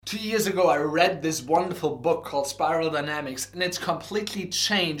2 years ago, I read this wonderful book called Spiral Dynamics, and it's completely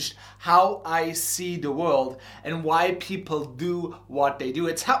changed how I see the world and why people do what they do.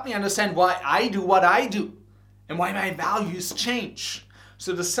 It's helped me understand why I do what I do and why my values change.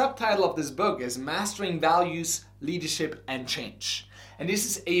 So the subtitle of this book is Mastering Values, Leadership and Change. And this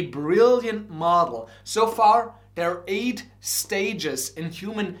is a brilliant model. So far, there are 8 stages in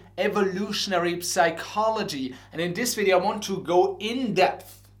human evolutionary psychology. And in this video, I want to go in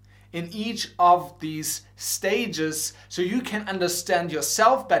depth in each of these stages so you can understand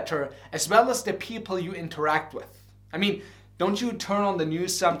yourself better as well as the people you interact with. I mean, don't you turn on the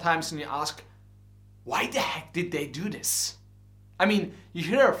news sometimes and you ask, why the heck did they do this? I mean, you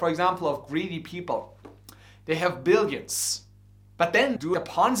hear, for example, of greedy people. They have billions, but then do a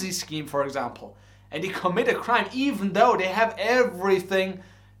Ponzi scheme, for example, and they commit a crime even though they have everything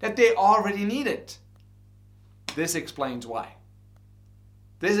that they already needed. This explains why.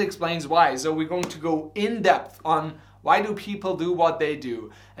 So we're going to go in depth on why do people do what they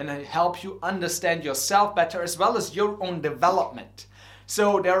do and help you understand yourself better as well as your own development.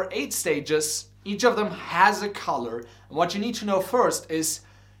 So there are 8 stages. Each of them has a color. And what you need to know first is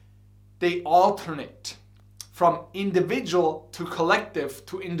they alternate from individual to collective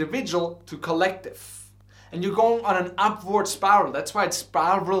to individual to collective. And you're going on an upward spiral. That's why it's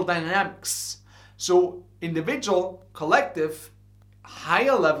spiral dynamics. So individual, collective,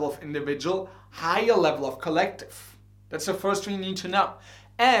 higher level of individual, higher level of collective. That's the first thing you need to know.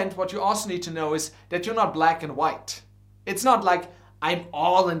 And what you also need to know is that you're not black and white. It's not like I'm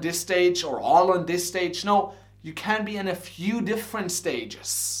all in this stage or all in this stage. No, you can be in a few different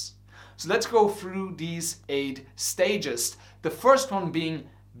stages. So let's go through these 8 stages. The first one being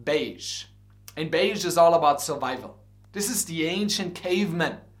beige. And beige is all about survival. This is the ancient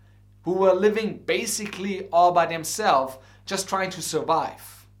cavemen who were living basically all by themselves, just trying to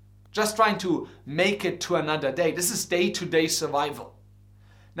survive, just trying to make it to another day. This is day-to-day survival.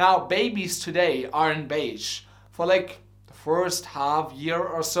 Now, babies today are in beige. For like the first half year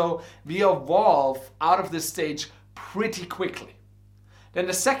or so, we evolve out of this stage pretty quickly. Then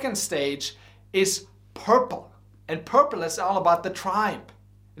the second stage is purple. And purple is all about the tribe.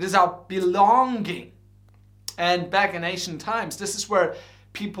 It is our belonging. And back in ancient times, this is where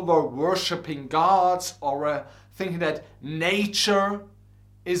people were worshipping gods or were thinking that nature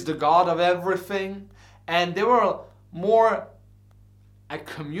is the god of everything. And they were more a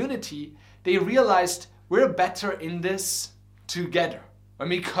community. They realized we're better in this together. When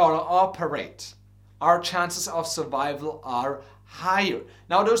we cooperate, our chances of survival are higher.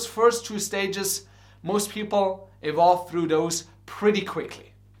 Now those first 2 stages, most people evolve through those pretty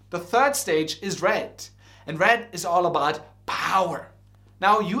quickly. The third stage is red. And red is all about power.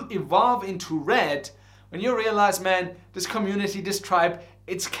 Now you evolve into red when you realize, man, this community, this tribe,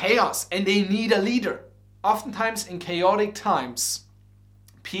 it's chaos and they need a leader. Oftentimes in chaotic times,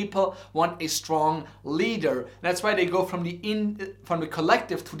 people want a strong leader. That's why they go from the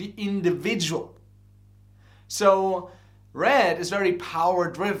collective to the individual. So red is very power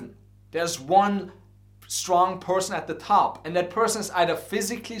driven. There's one strong person at the top, and that person is either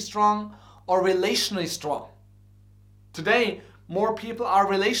physically strong or relationally strong. Today, more people are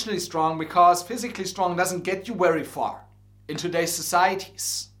relationally strong because physically strong doesn't get you very far in today's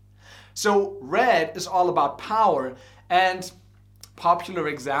societies. So red is all about power, and popular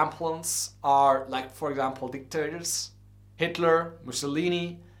examples are like, for example, dictators. Hitler,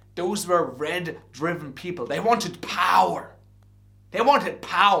 Mussolini, those were red-driven people. They wanted power.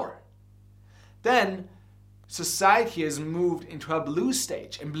 Then society has moved into a blue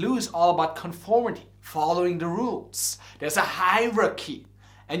stage, and blue is all about conformity, following the rules. There's a hierarchy,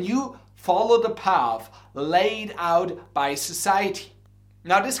 and you follow the path laid out by society.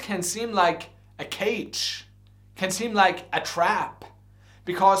 Now this can seem like a cage, can seem like a trap,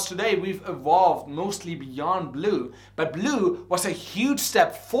 because today we've evolved mostly beyond blue, but blue was a huge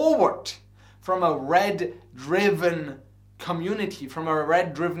step forward from a red-driven community, from a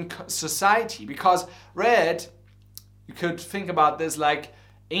red-driven society, because red, you could think about this like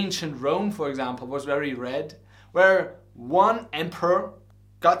ancient Rome, for example, was very red, where one emperor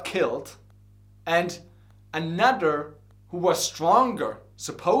got killed and another who was stronger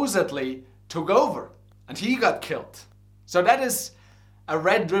supposedly took over and he got killed. So that is a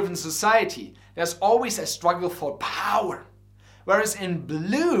red-driven society. There's always a struggle for power. Whereas in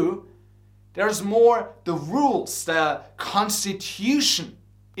blue, there's more the rules, the constitution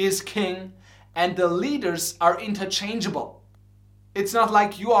is king and the leaders are interchangeable. It's not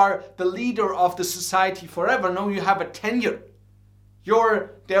like you are the leader of the society forever. No, you have a tenure.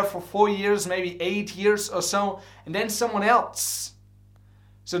 You're there for 4 years, maybe 8 years or so, and then someone else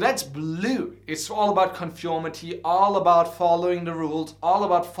So that's blue. It's all about conformity, all about following the rules, all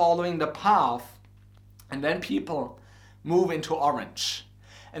about following the path. And then people move into orange.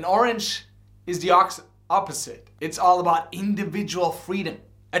 And orange is the opposite. It's all about individual freedom,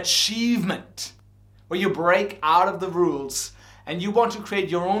 achievement, where you break out of the rules and you want to create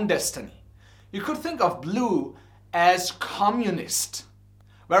your own destiny. You could think of blue as communist,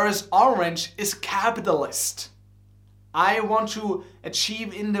 whereas orange is capitalist. I want to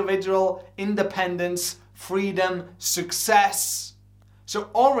achieve individual independence, freedom, success. So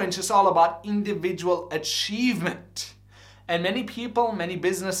orange is all about individual achievement. And many people, many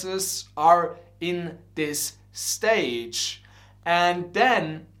businesses are in this stage. And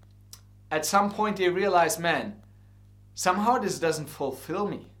then at some point they realize, man, somehow this doesn't fulfill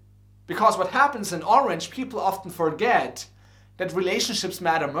me. Because what happens in orange, people often forget that relationships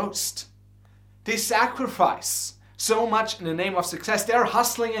matter most. They sacrifice so much in the name of success. They're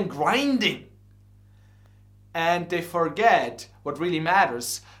hustling and grinding. And they forget what really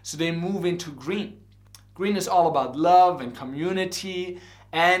matters. So they move into green. Green is all about love and community.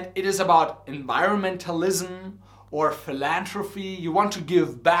 And it is about environmentalism or philanthropy. You want to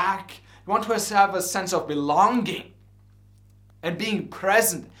give back. You want to have a sense of belonging and being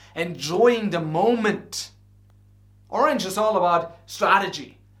present, enjoying the moment. Orange is all about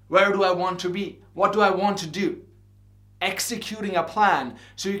strategy. Where do I want to be? What do I want to do? Executing a plan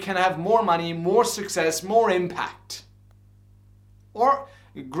so you can have more money, more success, more impact. Or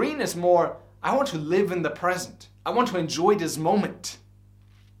green is more, I want to live in the present. I want to enjoy this moment.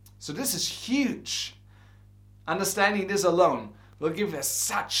 So this is huge. Understanding this alone will give us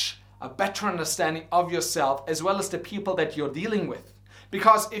such a better understanding of yourself as well as the people that you're dealing with.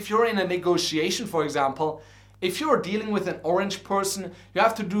 Because if you're in a negotiation, for example, if you're dealing with an orange person, you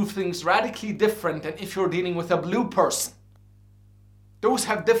have to do things radically different than if you're dealing with a blue person. Those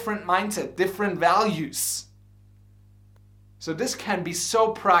have different mindset, different values. So this can be so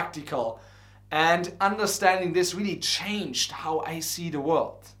practical, and understanding this really changed how I see the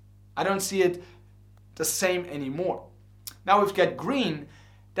world. I don't see it the same anymore. Now we've got green,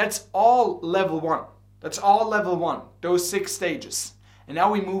 that's all level 1. That's all level 1, those 6 stages. And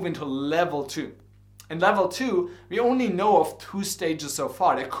now we move into level 2. In level 2, we only know of 2 stages so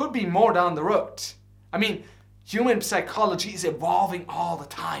far. There could be more down the road. I mean, human psychology is evolving all the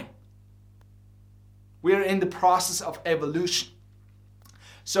time. We're in the process of evolution.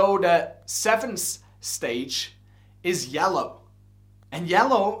 So the 7th stage is yellow. And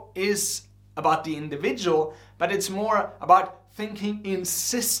yellow is about the individual, but it's more about thinking in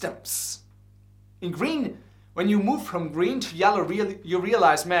systems. In green, when you move from green to yellow, you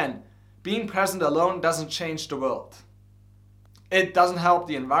realize, man, being present alone doesn't change the world. It doesn't help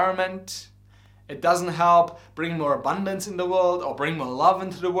the environment. It doesn't help bring more abundance in the world or bring more love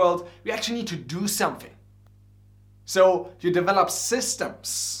into the world. We actually need to do something. So you develop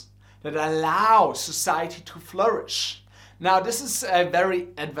systems that allow society to flourish. Now this is a very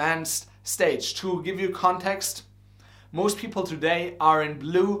advanced stage. To give you context, most people today are in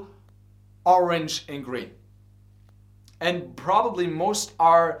blue, orange, and green. And probably most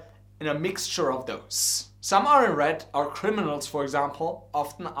are in a mixture of those. Some are in red. Our criminals, for example,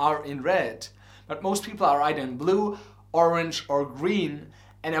 often are in red. But most people are either in blue, orange, or green,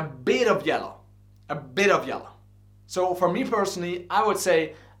 and a bit of yellow. A bit of yellow. So for me personally, I would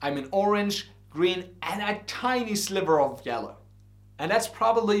say I'm in orange, green, and a tiny sliver of yellow. And that's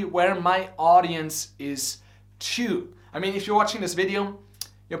probably where my audience is too. I mean, if you're watching this video,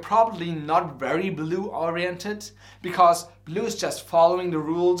 you're probably not very blue oriented, because blue is just following the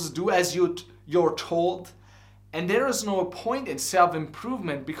rules, do as you're told. And there is no point in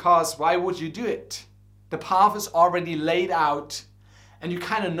self-improvement, because why would you do it? The path is already laid out and you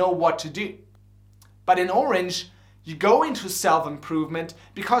kind of know what to do. But in orange, you go into self-improvement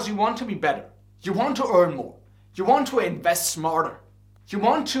because you want to be better. You want to earn more. You want to invest smarter. You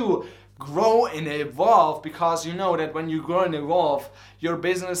want to grow and evolve, because you know that when you grow and evolve, your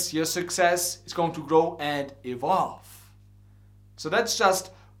business, your success is going to grow and evolve. So that's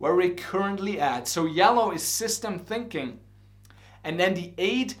just where we're currently at. So yellow is system thinking. And then the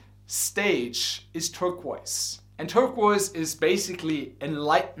 8th stage is turquoise. And turquoise is basically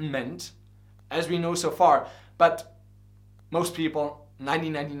enlightenment, as we know so far. But most people,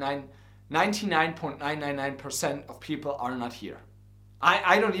 99.999% of people are not here.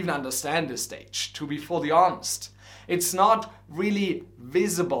 I don't even understand this stage, to be fully honest. It's not really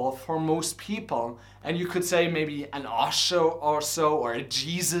visible for most people. And you could say maybe an Osho or so, or a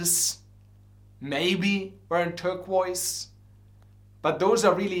Jesus. Maybe we're in turquoise. But those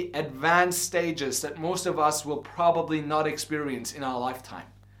are really advanced stages that most of us will probably not experience in our lifetime.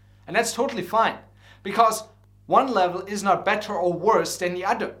 And that's totally fine, because one level is not better or worse than the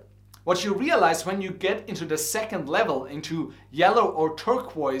other. What you realize when you get into the second level, into yellow or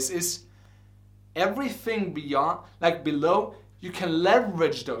turquoise, is everything beyond, like below, you can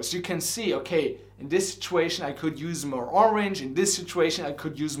leverage those. You can see, okay, in this situation I could use more orange, in this situation I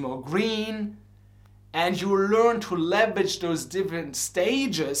could use more green. And you learn to leverage those different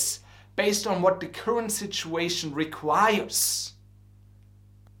stages based on what the current situation requires.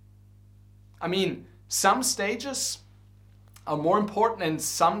 I mean, some stages are more important and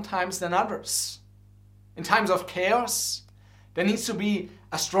sometimes than others. In times of chaos, there needs to be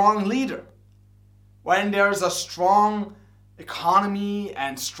a strong leader. When there's a strong economy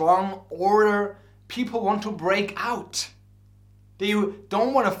and strong order, people want to break out. They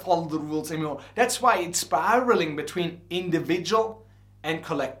don't want to follow the rules anymore. That's why it's spiraling between individual and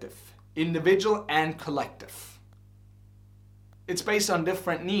collective. Individual and collective. It's based on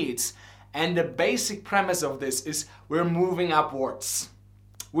different needs. And the basic premise of this is we're moving upwards.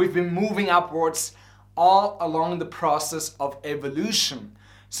 We've been moving upwards all along the process of evolution.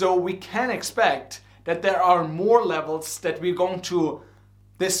 So we can expect that there are more levels that we're going to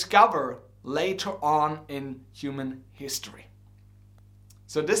discover later on in human history.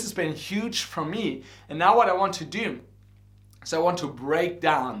 So this has been huge for me. And now what I want to do is I want to break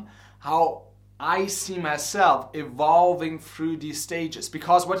down how I see myself evolving through these stages.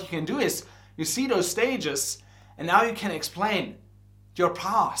 Because what you can do is you see those stages and now you can explain your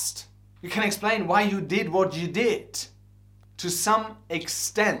past. You can explain why you did what you did to some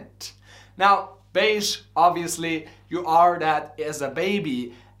extent. Now, beige, obviously, you are that as a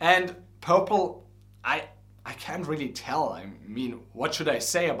baby. And purple, I can't really tell. I mean, what should I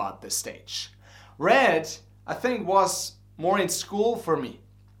say about this stage? Red, I think, was more in school for me,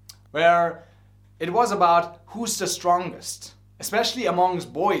 where it was about who's the strongest, especially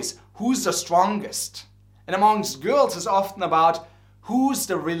amongst boys, who's the strongest. And amongst girls, it's often about who's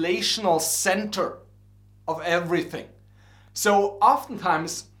the relational center of everything. So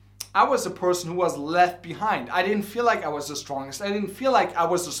oftentimes, I was the person who was left behind. I didn't feel like I was the strongest. I didn't feel like I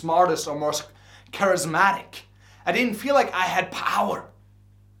was the smartest or most charismatic. I didn't feel like I had power.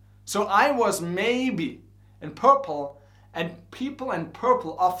 So I was maybe in purple, and people in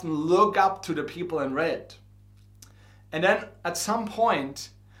purple often look up to the people in red. And then at some point,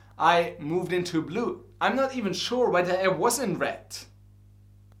 I moved into blue. I'm not even sure whether I was in red.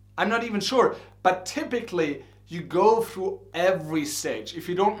 I'm not even sure. But typically, you go through every stage. If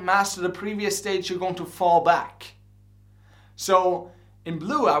you don't master the previous stage, you're going to fall back. So in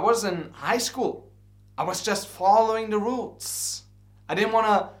blue, I was in high school. I was just following the rules. I didn't want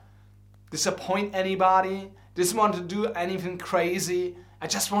to disappoint anybody. Didn't want to do anything crazy. I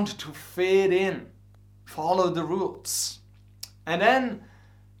just wanted to fit in, follow the rules. And then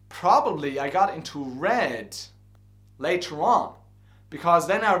probably I got into red later on, because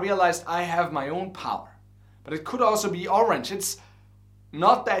then I realized I have my own power. But it could also be orange. It's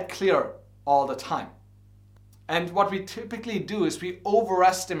not that clear all the time. And what we typically do is we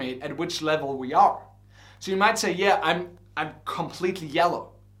overestimate at which level we are. So you might say, yeah, I'm completely yellow.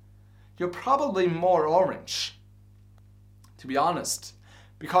 You're probably more orange, to be honest.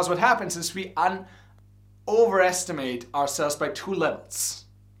 Because what happens is we overestimate ourselves by 2 levels.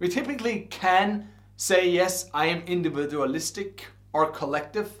 We typically can say, yes, I am individualistic or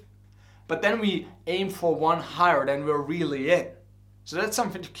collective, but then we aim for one higher than we're really in. So that's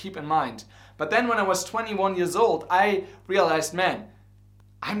something to keep in mind. But then when I was 21 years old, I realized, man,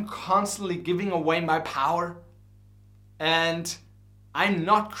 I'm constantly giving away my power and I'm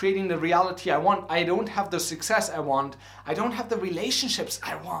not creating the reality I want. I don't have the success I want. I don't have the relationships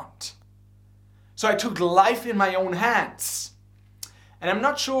I want. So I took life in my own hands. And I'm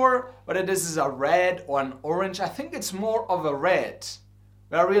not sure whether this is a red or an orange. I think it's more of a red,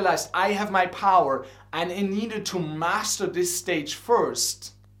 where I realized I have my power and I needed to master this stage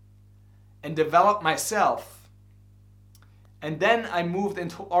first and develop myself. And then I moved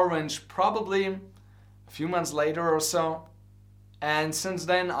into orange probably a few months later or so. And since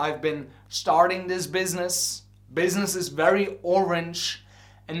then I've been starting this business. Business is very orange.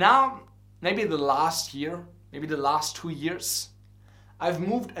 And now, maybe the last year, maybe the last 2 years, I've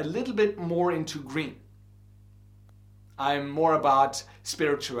moved a little bit more into green. I'm more about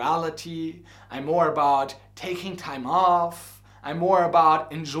spirituality. I'm more about taking time off. I'm more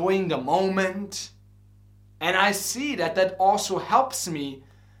about enjoying the moment. And I see that that also helps me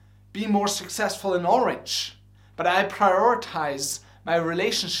be more successful in orange. But I prioritize my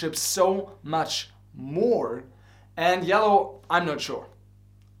relationships so much more. And yellow, I'm not sure.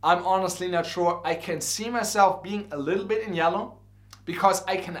 I'm honestly not sure. I can see myself being a little bit in yellow, because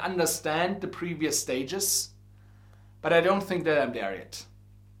I can understand the previous stages, but I don't think that I'm there yet.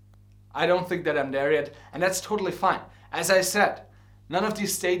 I don't think that I'm there yet, and that's totally fine. As I said, none of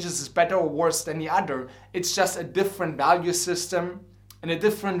these stages is better or worse than the other. It's just a different value system and a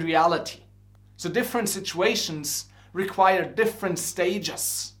different reality. So different situations require different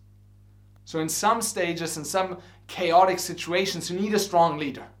stages. So in some stages, in some chaotic situations, you need a strong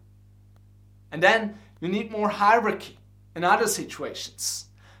leader. And then you need more hierarchy in other situations.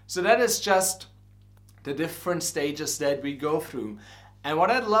 So that is just the different stages that we go through. And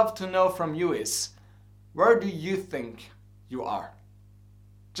what I'd love to know from you is, where do you think you are?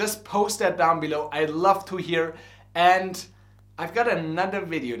 Just post that down below. I'd love to hear. And I've got another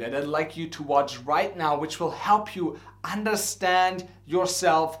video that I'd like you to watch right now, which will help you understand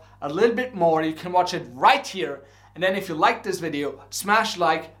yourself a little bit more. You can watch it right here. And then if you like this video, smash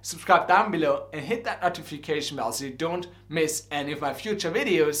like, subscribe down below, and hit that notification bell so you don't miss any of my future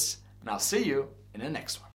videos. And I'll see you in the next one.